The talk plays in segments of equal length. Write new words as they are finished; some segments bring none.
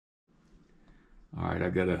All right,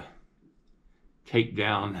 I've got to take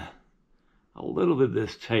down a little bit of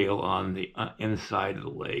this tail on the inside of the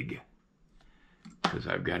leg because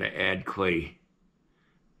I've got to add clay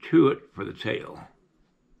to it for the tail.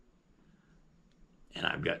 And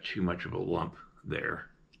I've got too much of a lump there.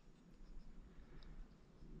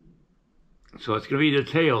 So it's going to be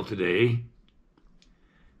the tail today.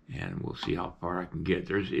 And we'll see how far I can get.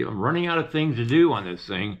 I'm running out of things to do on this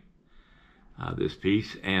thing, this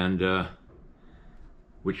piece, and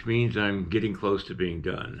which means I'm getting close to being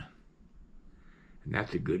done. And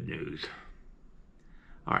that's the good news.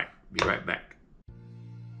 All right, be right back.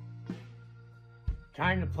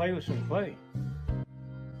 Time to play with some clay.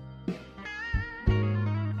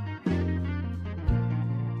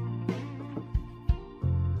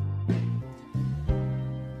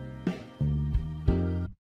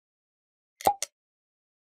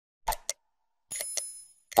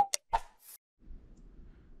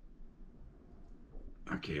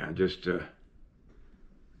 Okay, I'm just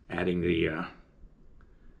adding the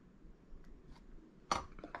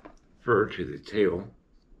fur to the tail.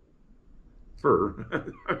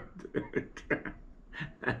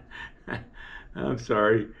 I'm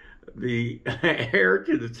sorry. The hair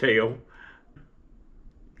to the tail.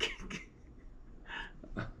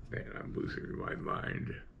 Man, I'm losing my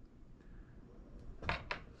mind.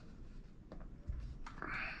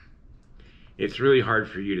 It's really hard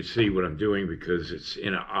for you to see what I'm doing because it's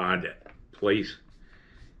in an odd place.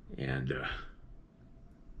 And,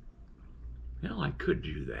 well, I could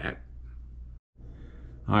do that.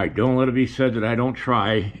 All right, don't let it be said that I don't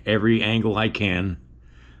try every angle I can.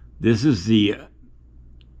 This is the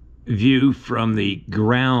view from the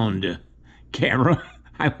ground camera.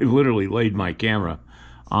 I literally laid my camera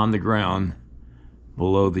on the ground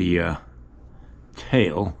below the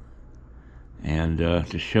tail and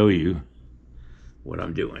to show you what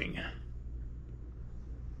I'm doing.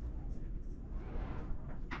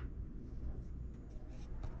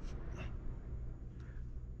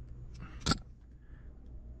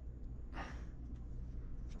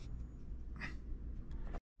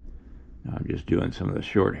 Now I'm just doing some of the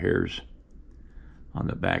short hairs on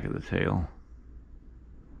the back of the tail.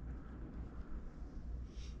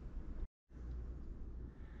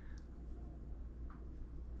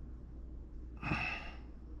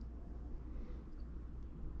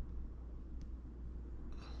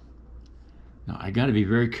 Now I got to be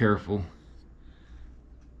very careful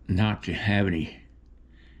not to have any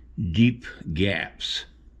deep gaps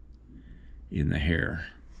in the hair,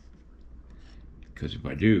 because if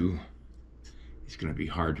I do, it's going to be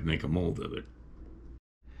hard to make a mold of it.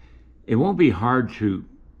 It won't be hard to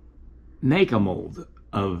make a mold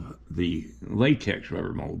of the latex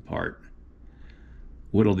rubber mold part.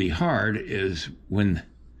 What'll be hard is when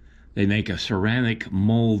they make a ceramic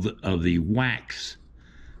mold of the wax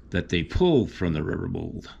that they pull from the rubber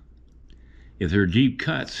mold. If they're deep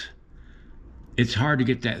cuts, it's hard to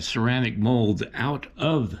get that ceramic mold out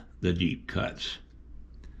of the deep cuts.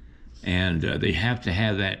 And they have to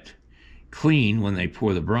have that clean when they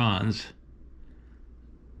pour the bronze,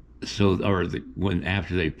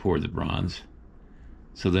 after they pour the bronze,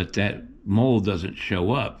 so that that mold doesn't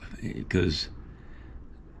show up. Because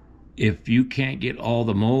if you can't get all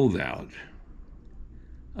the mold out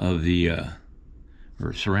of the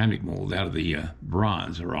or ceramic mold out of the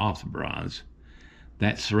bronze or off the bronze,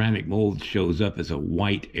 that ceramic mold shows up as a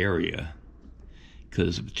white area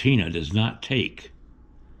because the patina does not take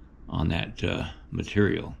on that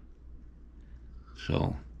material.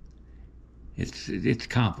 So it's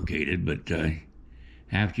complicated, but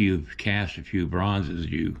after you've cast a few bronzes,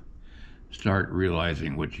 you start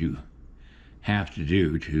realizing what you have to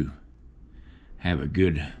do to have a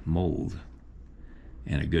good mold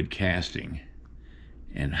and a good casting,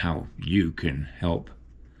 and how you can help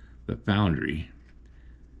the foundry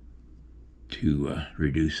to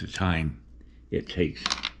reduce the time it takes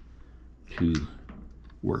to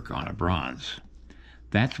work on a bronze.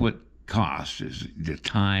 That's what costs, is the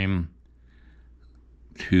time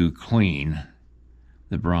to clean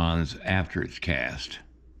the bronze after it's cast.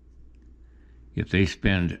 If they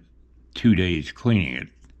spend 2 days cleaning it,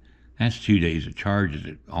 that's 2 days of charges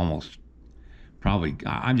at almost, probably,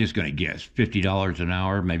 I'm just going to guess, $50 an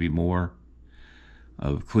hour, maybe more,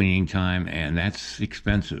 of cleaning time, and that's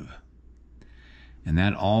expensive. And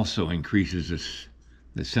that also increases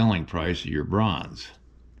the selling price of your bronze.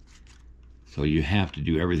 So you have to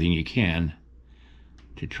do everything you can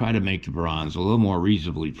to try to make the bronze a little more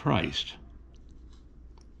reasonably priced.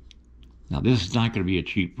 Now, this is not going to be a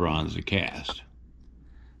cheap bronze to cast,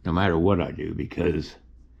 no matter what I do, because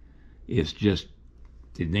it's just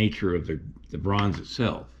the nature of the bronze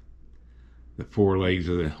itself the forelegs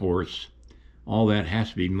of the horse, all that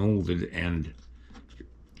has to be molded and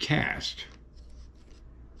cast.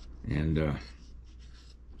 And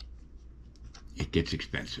it gets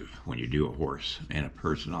expensive when you do a horse and a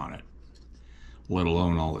person on it, let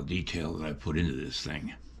alone all the detail that I put into this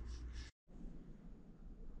thing.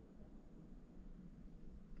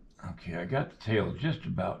 Okay, I got the tail just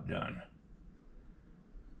about done.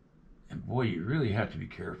 And boy, you really have to be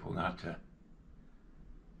careful not to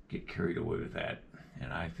get carried away with that.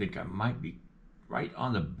 And I think I might be right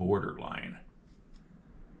on the borderline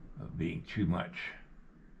of being too much.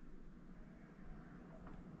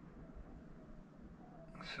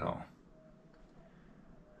 So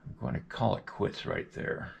I'm going to call it quits right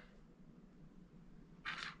there.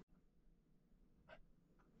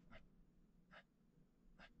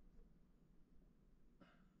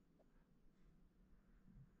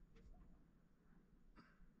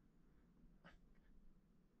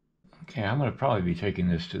 Okay, I'm going to probably be taking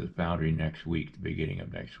this to the foundry next week, the beginning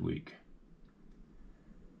of next week.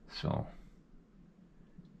 So,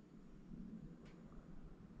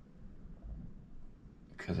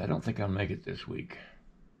 because I don't think I'll make it this week.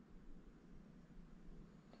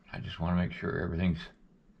 I just want to make sure everything's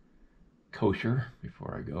kosher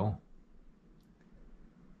before I go.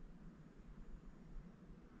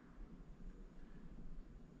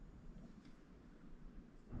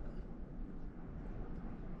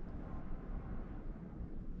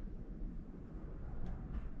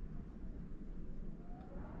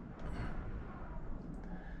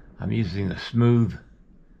 I'm using the smooth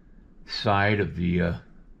side of the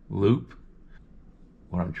loop.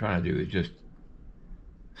 What I'm trying to do is just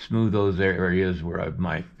smooth those areas where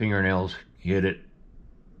my fingernails hit it.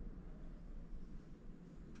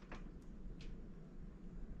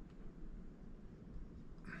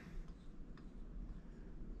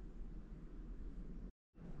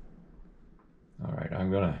 All right,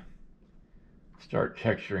 I'm gonna start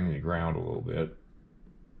texturing the ground a little bit.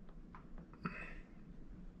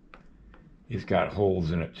 It's got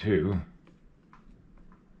holes in it too.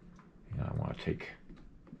 And I want to take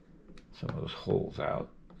some of those holes out.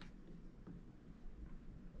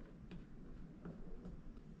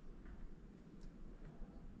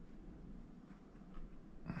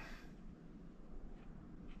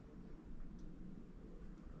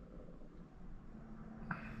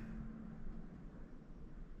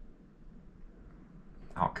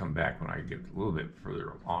 I'll come back when I get a little bit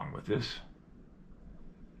further along with this.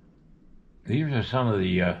 These are some of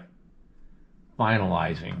the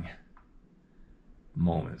finalizing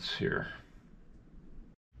moments here.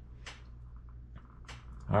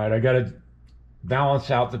 All right, I got to balance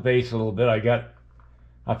out the base a little bit. I got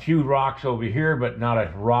a few rocks over here, but not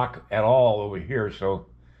a rock at all over here, so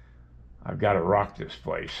I've got to rock this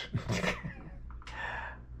place.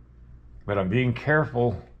 But I'm being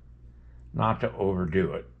careful not to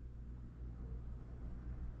overdo it.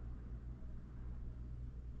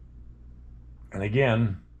 And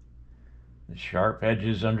again, the sharp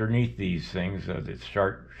edges underneath these things, the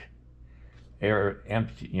sharp air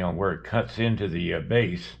empty, where it cuts into the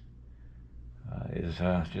base, is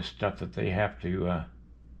just stuff that they have to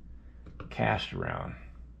cast around.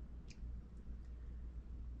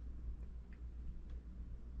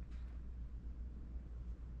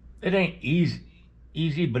 It ain't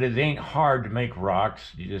easy, but it ain't hard to make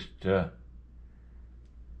rocks. You just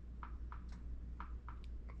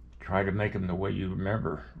try to make them the way you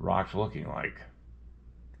remember rocks looking like.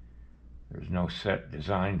 There's no set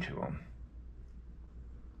design to them.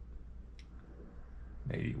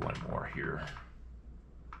 Maybe one more here.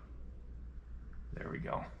 There we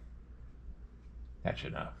go. That's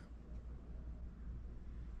enough.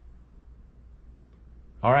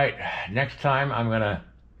 All right, next time I'm gonna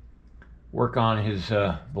work on his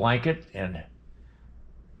blanket and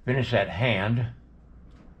finish that hand,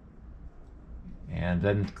 and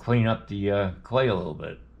then clean up the clay a little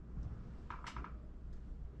bit.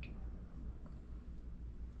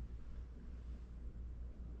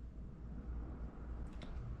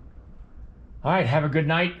 All right, have a good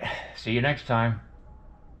night. See you next time.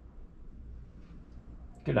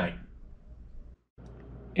 Good night.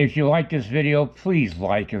 If you like this video, please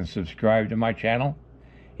like and subscribe to my channel.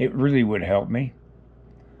 It really would help me.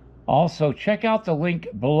 Also, check out the link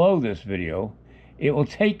below this video. It will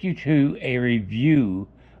take you to a review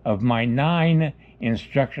of my 9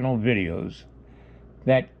 instructional videos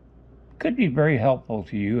that could be very helpful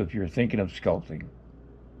to you if you're thinking of sculpting.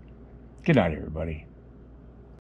 Good night, everybody.